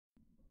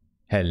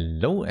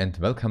Hello and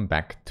welcome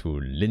back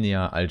to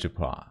Linear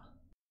Algebra.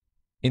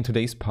 In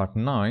today's part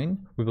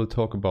 9, we will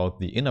talk about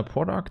the inner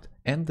product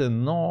and the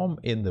norm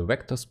in the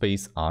vector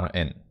space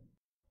Rn.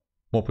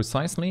 More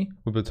precisely,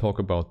 we will talk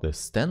about the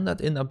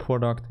standard inner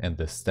product and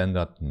the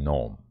standard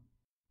norm.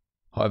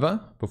 However,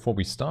 before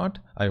we start,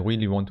 I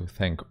really want to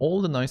thank all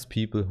the nice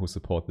people who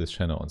support this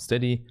channel on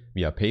Steady,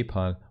 via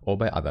PayPal or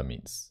by other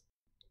means.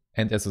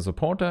 And as a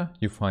supporter,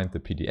 you find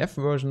the PDF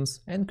versions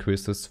and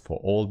quizzes for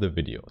all the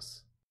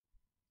videos.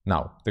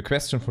 Now, the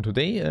question for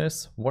today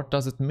is, what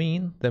does it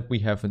mean that we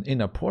have an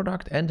inner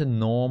product and a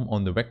norm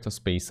on the vector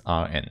space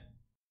Rn?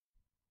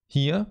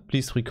 Here,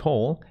 please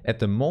recall, at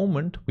the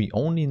moment we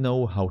only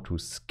know how to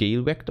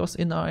scale vectors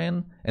in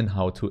Rn and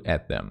how to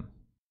add them.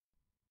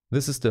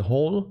 This is the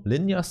whole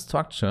linear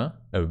structure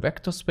a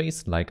vector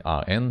space like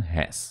Rn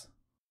has.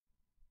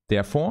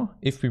 Therefore,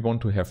 if we want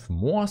to have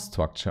more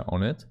structure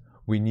on it,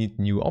 we need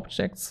new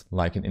objects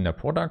like an inner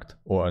product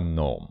or a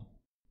norm.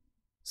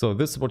 So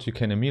this is what you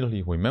can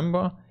immediately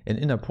remember: an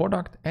inner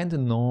product and a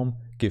norm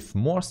give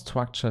more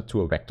structure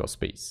to a vector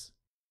space.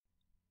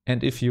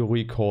 And if you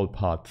recall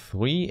part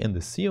 3 in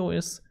the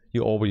series,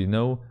 you already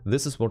know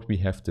this is what we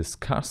have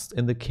discussed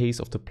in the case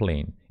of the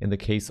plane, in the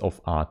case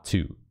of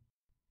R2.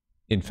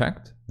 In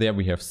fact, there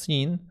we have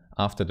seen,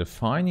 after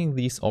defining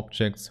these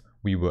objects,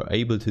 we were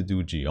able to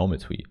do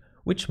geometry,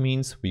 which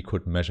means we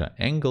could measure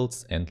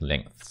angles and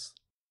lengths.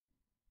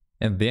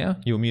 And there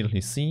you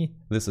immediately see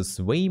this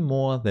is way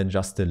more than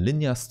just a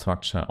linear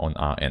structure on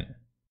Rn.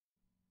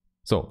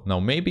 So now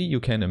maybe you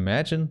can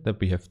imagine that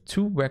we have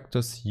two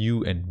vectors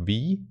u and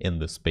v in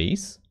the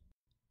space.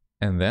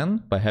 And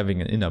then by having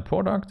an inner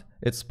product,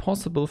 it's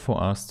possible for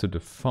us to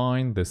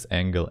define this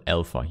angle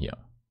alpha here.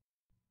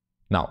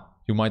 Now,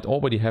 you might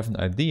already have an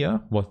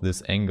idea what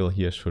this angle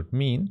here should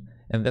mean,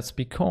 and that's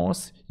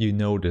because you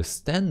know the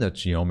standard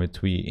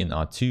geometry in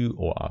R2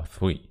 or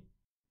R3.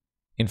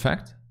 In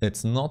fact,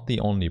 it's not the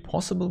only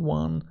possible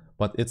one,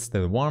 but it's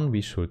the one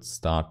we should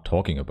start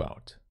talking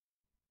about.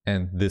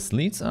 And this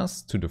leads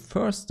us to the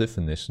first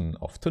definition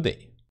of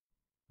today.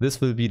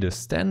 This will be the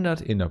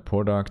standard inner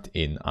product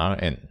in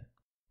Rn.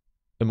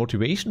 A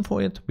motivation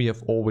for it we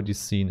have already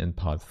seen in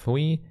part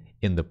 3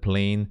 in the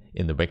plane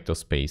in the vector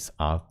space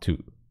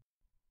R2.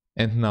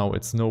 And now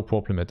it's no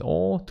problem at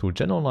all to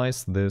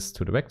generalize this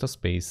to the vector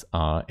space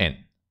Rn.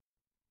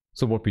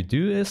 So what we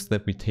do is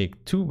that we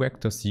take two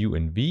vectors u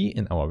and v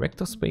in our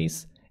vector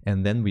space,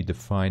 and then we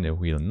define a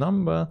real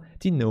number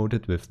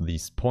denoted with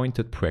these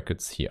pointed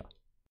brackets here.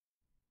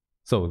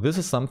 So this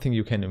is something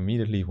you can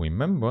immediately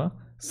remember.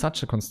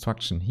 Such a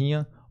construction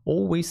here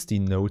always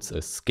denotes a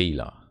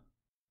scalar.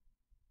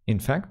 In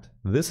fact,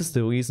 this is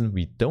the reason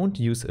we don't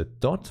use a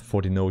dot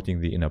for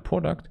denoting the inner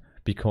product,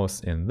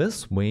 because in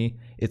this way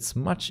it's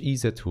much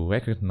easier to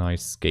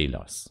recognize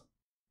scalars.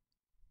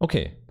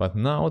 Okay, but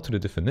now to the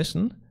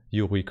definition.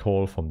 You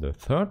recall from the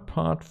third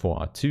part for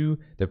R2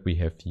 that we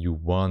have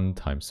u1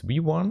 times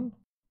v1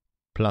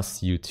 plus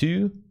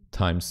u2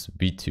 times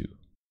v2.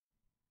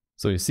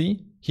 So you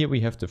see, here we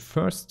have the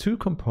first two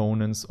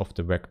components of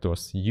the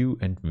vectors u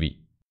and v.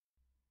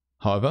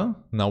 However,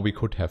 now we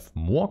could have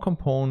more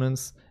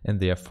components, and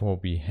therefore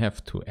we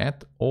have to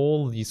add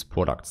all these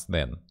products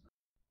then.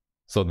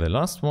 So the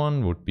last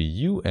one would be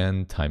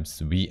un times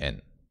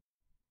vn.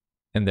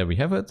 And there we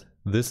have it.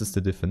 This is the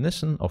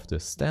definition of the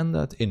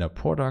standard inner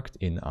product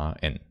in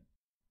Rn.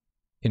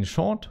 In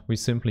short, we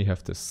simply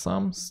have the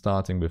sum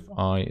starting with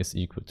I is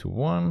equal to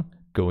 1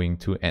 going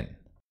to n.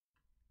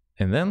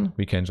 And then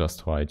we can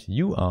just write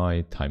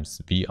ui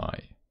times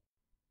vi.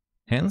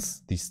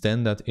 Hence, the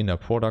standard inner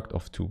product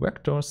of two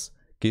vectors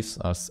gives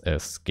us a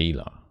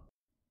scalar.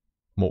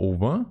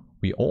 Moreover,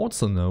 we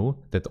also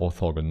know that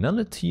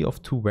orthogonality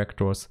of two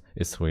vectors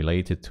is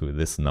related to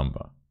this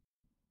number.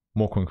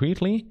 More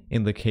concretely,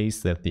 in the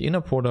case that the inner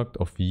product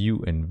of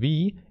u and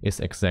v is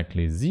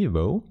exactly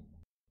 0,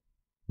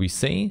 we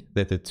say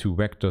that the two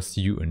vectors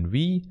u and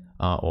v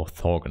are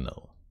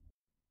orthogonal.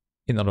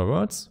 In other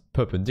words,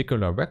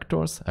 perpendicular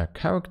vectors are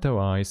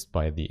characterized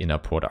by the inner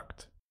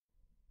product.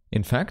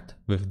 In fact,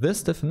 with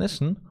this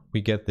definition,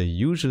 we get the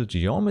usual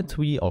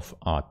geometry of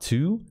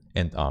R2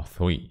 and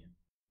R3.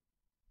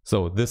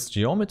 So this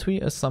geometry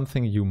is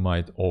something you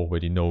might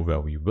already know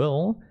very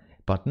well,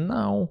 but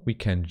now we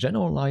can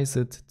generalize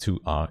it to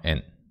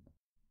Rn.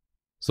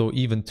 So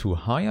even to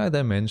higher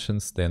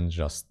dimensions than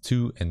just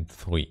 2 and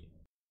 3.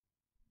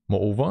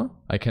 Moreover,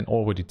 I can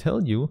already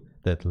tell you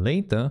that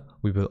later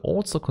we will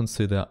also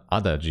consider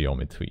other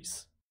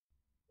geometries.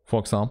 For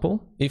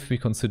example, if we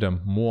consider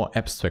more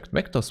abstract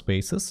vector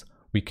spaces,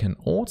 we can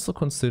also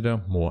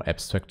consider more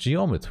abstract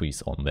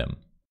geometries on them.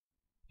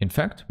 In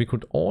fact, we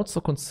could also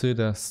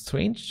consider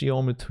strange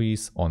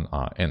geometries on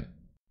Rn.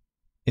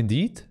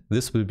 Indeed,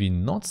 this will be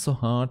not so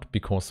hard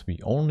because we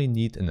only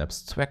need an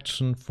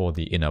abstraction for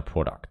the inner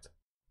product.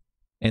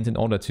 And in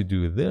order to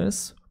do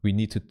this, we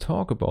need to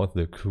talk about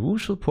the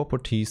crucial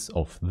properties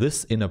of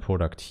this inner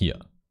product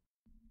here.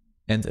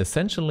 And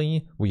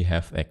essentially, we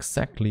have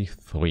exactly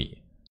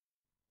 3.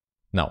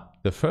 Now,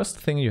 the first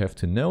thing you have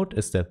to note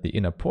is that the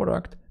inner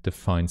product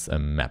defines a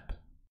map.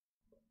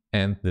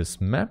 And this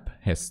map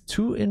has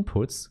two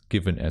inputs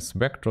given as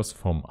vectors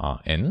from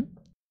Rn,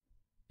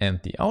 and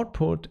the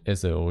output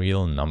is a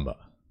real number.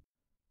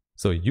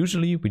 So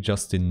usually we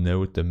just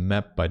denote the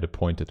map by the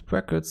pointed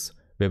brackets,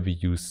 where we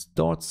use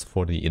dots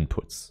for the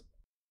inputs.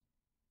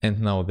 And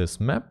now this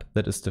map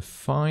that is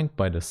defined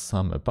by the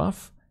sum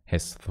above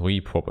has three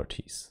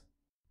properties.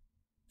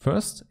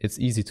 First, it's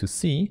easy to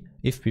see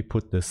if we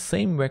put the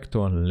same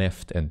vector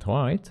left and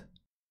right,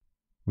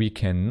 we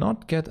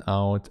cannot get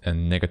out a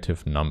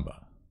negative number.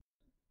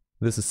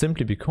 This is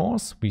simply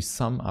because we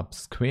sum up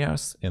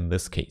squares in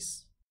this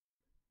case.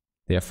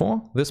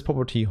 Therefore, this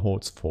property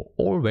holds for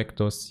all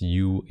vectors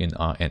u in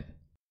Rn.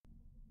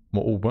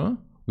 Moreover,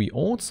 we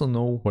also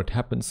know what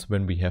happens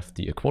when we have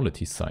the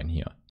equality sign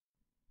here.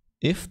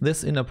 If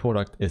this inner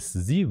product is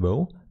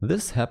 0,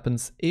 this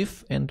happens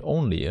if and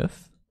only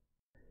if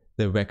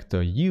the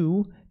vector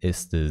u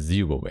is the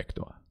 0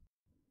 vector.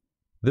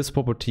 This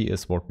property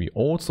is what we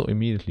also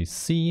immediately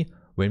see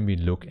when we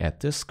look at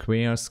the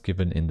squares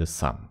given in the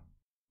sum.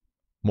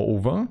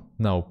 Moreover,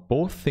 now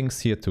both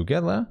things here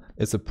together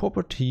is a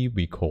property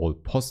we call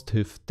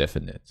positive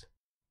definite.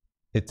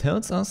 It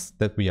tells us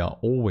that we are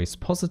always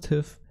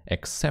positive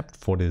except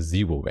for the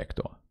 0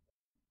 vector.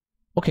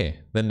 Okay,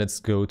 then let's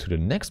go to the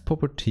next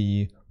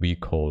property we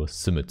call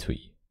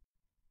symmetry.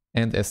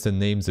 And as the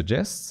name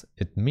suggests,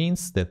 it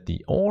means that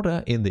the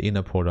order in the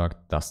inner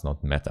product does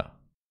not matter.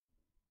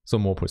 So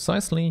more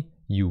precisely,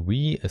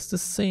 uv is the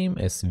same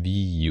as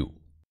vu.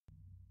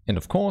 And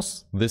of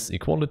course, this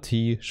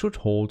equality should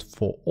hold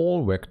for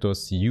all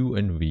vectors u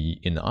and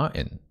v in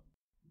Rn.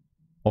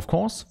 Of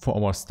course, for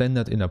our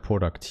standard inner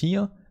product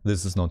here,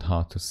 this is not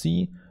hard to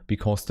see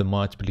because the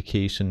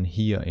multiplication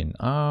here in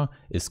R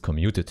is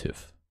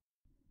commutative.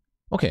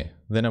 Okay,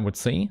 then I would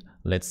say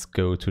let's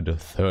go to the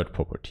third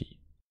property.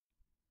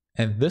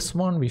 And this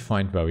one we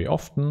find very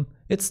often,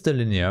 it's the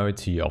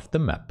linearity of the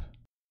map.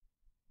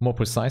 More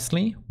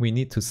precisely, we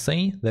need to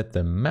say that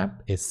the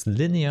map is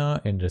linear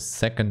in the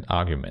second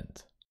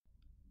argument.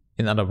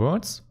 In other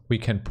words, we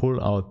can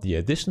pull out the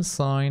addition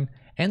sign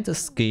and the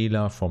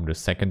scalar from the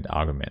second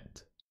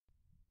argument.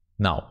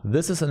 Now,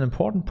 this is an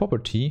important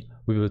property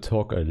we will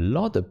talk a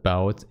lot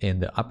about in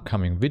the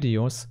upcoming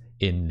videos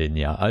in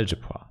linear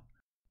algebra.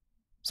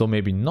 So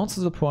maybe not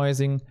so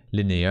surprising,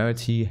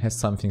 linearity has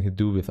something to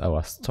do with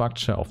our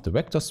structure of the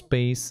vector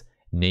space,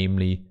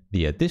 namely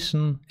the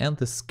addition and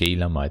the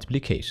scalar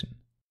multiplication.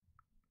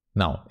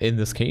 Now, in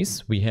this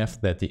case, we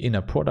have that the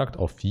inner product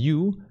of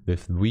u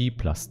with v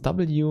plus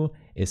w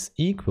is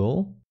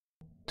equal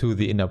to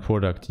the inner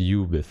product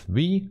u with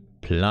v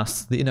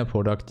plus the inner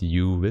product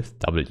u with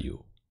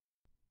w.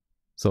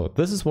 So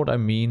this is what I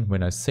mean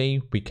when I say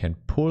we can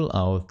pull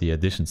out the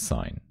addition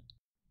sign.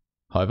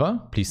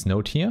 However, please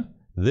note here,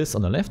 this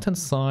on the left hand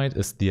side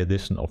is the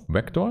addition of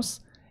vectors,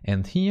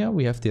 and here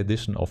we have the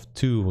addition of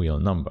two real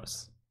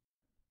numbers.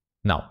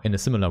 Now, in a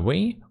similar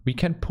way, we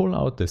can pull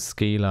out the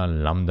scalar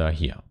lambda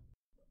here,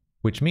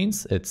 which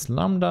means it's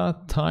lambda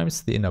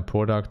times the inner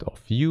product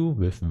of u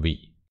with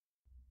v.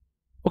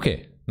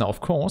 Okay, now of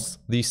course,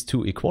 these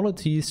two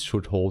equalities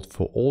should hold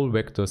for all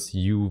vectors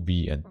u,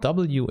 v and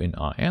w in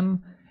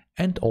Rn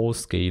and all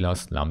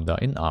scalars lambda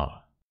in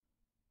R.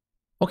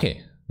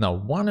 Okay, now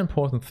one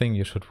important thing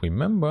you should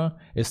remember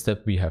is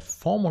that we have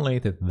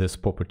formulated this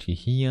property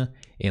here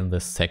in the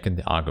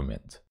second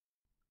argument.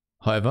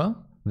 However,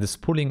 this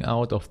pulling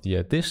out of the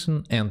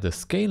addition and the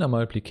scalar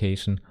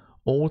multiplication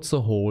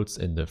also holds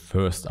in the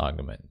first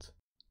argument.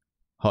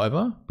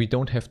 However, we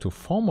don't have to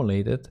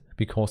formulate it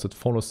because it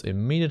follows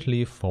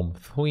immediately from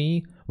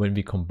 3 when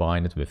we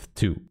combine it with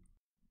 2.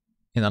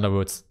 In other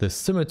words, the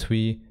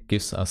symmetry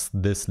gives us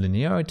this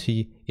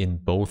linearity in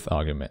both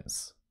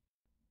arguments.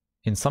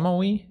 In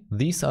summary,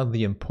 these are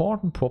the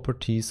important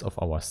properties of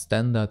our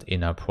standard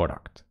inner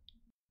product.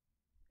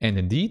 And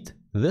indeed,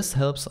 this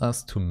helps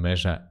us to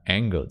measure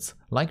angles,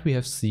 like we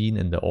have seen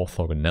in the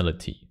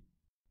orthogonality.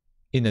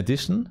 In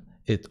addition,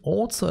 it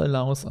also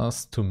allows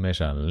us to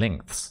measure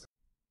lengths.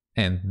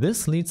 And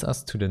this leads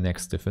us to the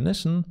next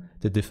definition,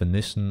 the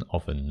definition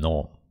of a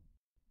norm.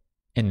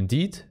 And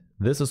indeed,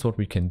 this is what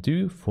we can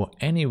do for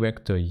any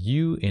vector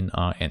u in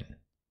Rn.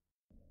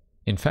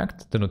 In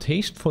fact, the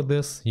notation for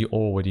this you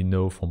already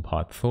know from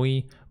part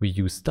 3, we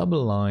use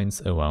double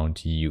lines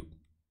around u.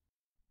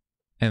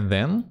 And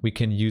then we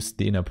can use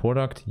the inner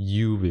product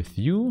u with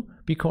u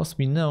because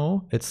we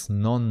know it's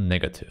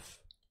non-negative.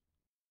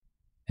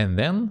 And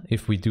then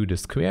if we do the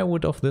square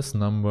root of this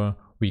number,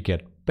 we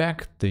get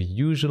back the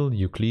usual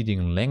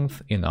Euclidean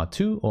length in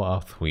R2 or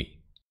R3.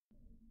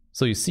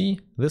 So you see,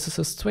 this is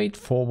a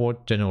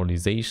straightforward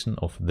generalization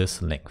of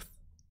this length.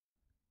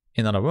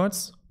 In other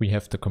words, we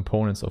have the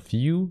components of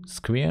u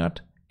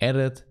squared,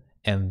 added,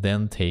 and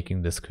then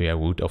taking the square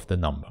root of the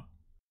number.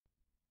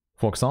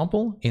 For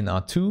example, in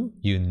R2,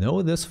 you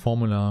know this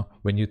formula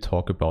when you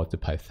talk about the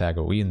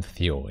Pythagorean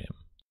theorem.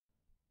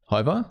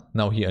 However,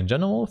 now here in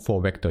general,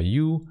 for vector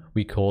u,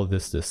 we call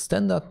this the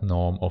standard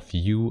norm of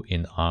u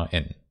in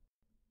Rn.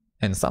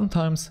 And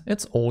sometimes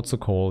it's also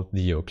called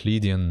the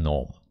Euclidean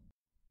norm.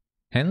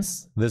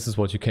 Hence, this is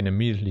what you can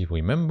immediately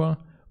remember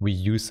we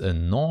use a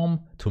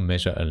norm to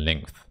measure a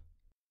length.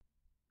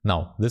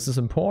 Now, this is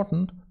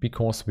important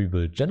because we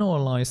will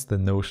generalize the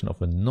notion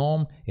of a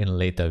norm in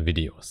later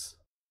videos.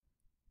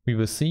 We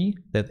will see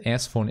that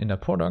as for an inner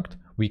product,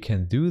 we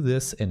can do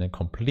this in a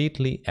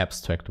completely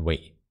abstract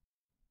way.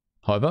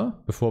 However,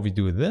 before we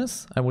do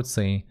this, I would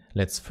say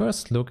let's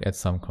first look at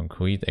some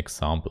concrete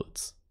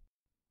examples.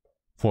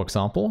 For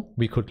example,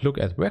 we could look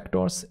at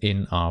vectors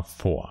in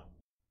R4.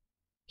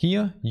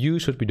 Here, u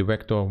should be the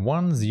vector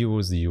 1,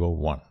 0, 0,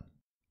 1.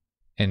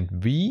 And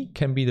v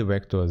can be the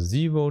vector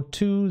 0,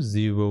 2,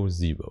 0,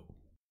 0.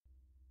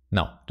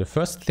 Now, the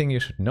first thing you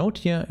should note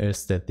here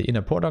is that the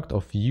inner product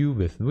of u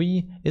with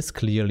v is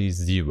clearly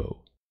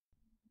 0.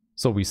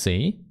 So we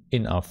say,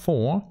 in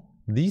R4,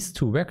 these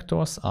two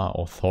vectors are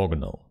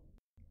orthogonal.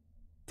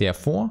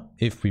 Therefore,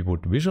 if we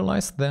would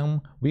visualize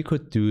them, we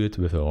could do it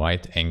with a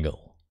right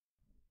angle.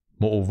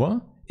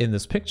 Moreover, in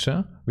this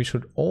picture, we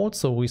should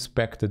also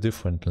respect the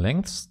different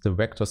lengths the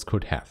vectors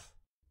could have.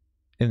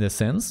 In this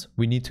sense,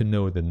 we need to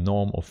know the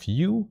norm of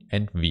u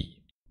and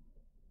v.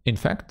 In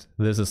fact,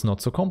 this is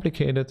not so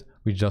complicated,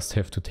 we just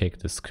have to take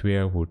the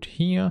square root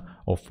here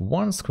of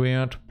 1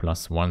 squared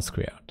plus 1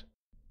 squared,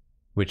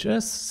 which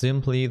is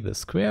simply the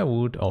square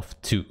root of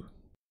 2.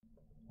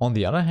 On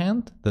the other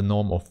hand, the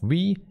norm of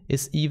v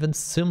is even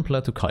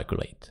simpler to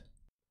calculate.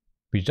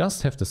 We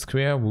just have the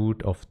square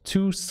root of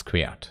 2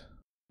 squared,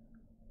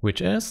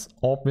 which is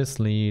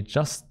obviously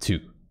just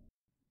 2.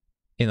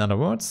 In other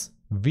words,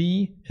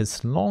 v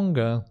is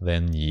longer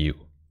than u.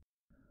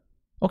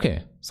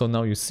 Okay, so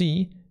now you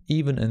see,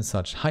 even in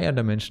such higher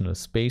dimensional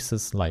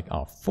spaces like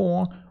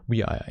R4,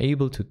 we are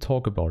able to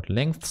talk about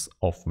lengths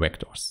of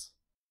vectors.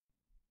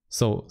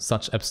 So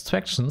such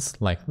abstractions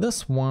like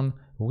this one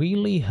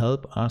really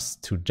help us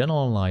to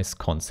generalize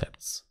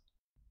concepts.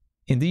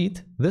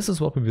 Indeed, this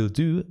is what we will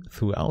do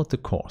throughout the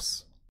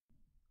course.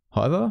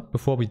 However,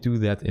 before we do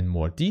that in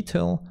more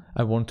detail,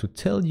 I want to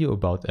tell you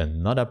about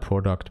another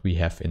product we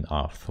have in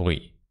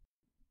R3.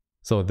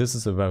 So this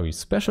is a very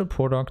special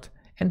product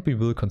and we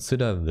will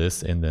consider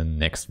this in the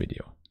next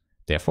video.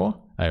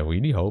 Therefore, I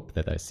really hope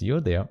that I see you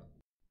there.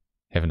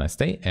 Have a nice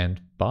day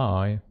and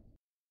bye!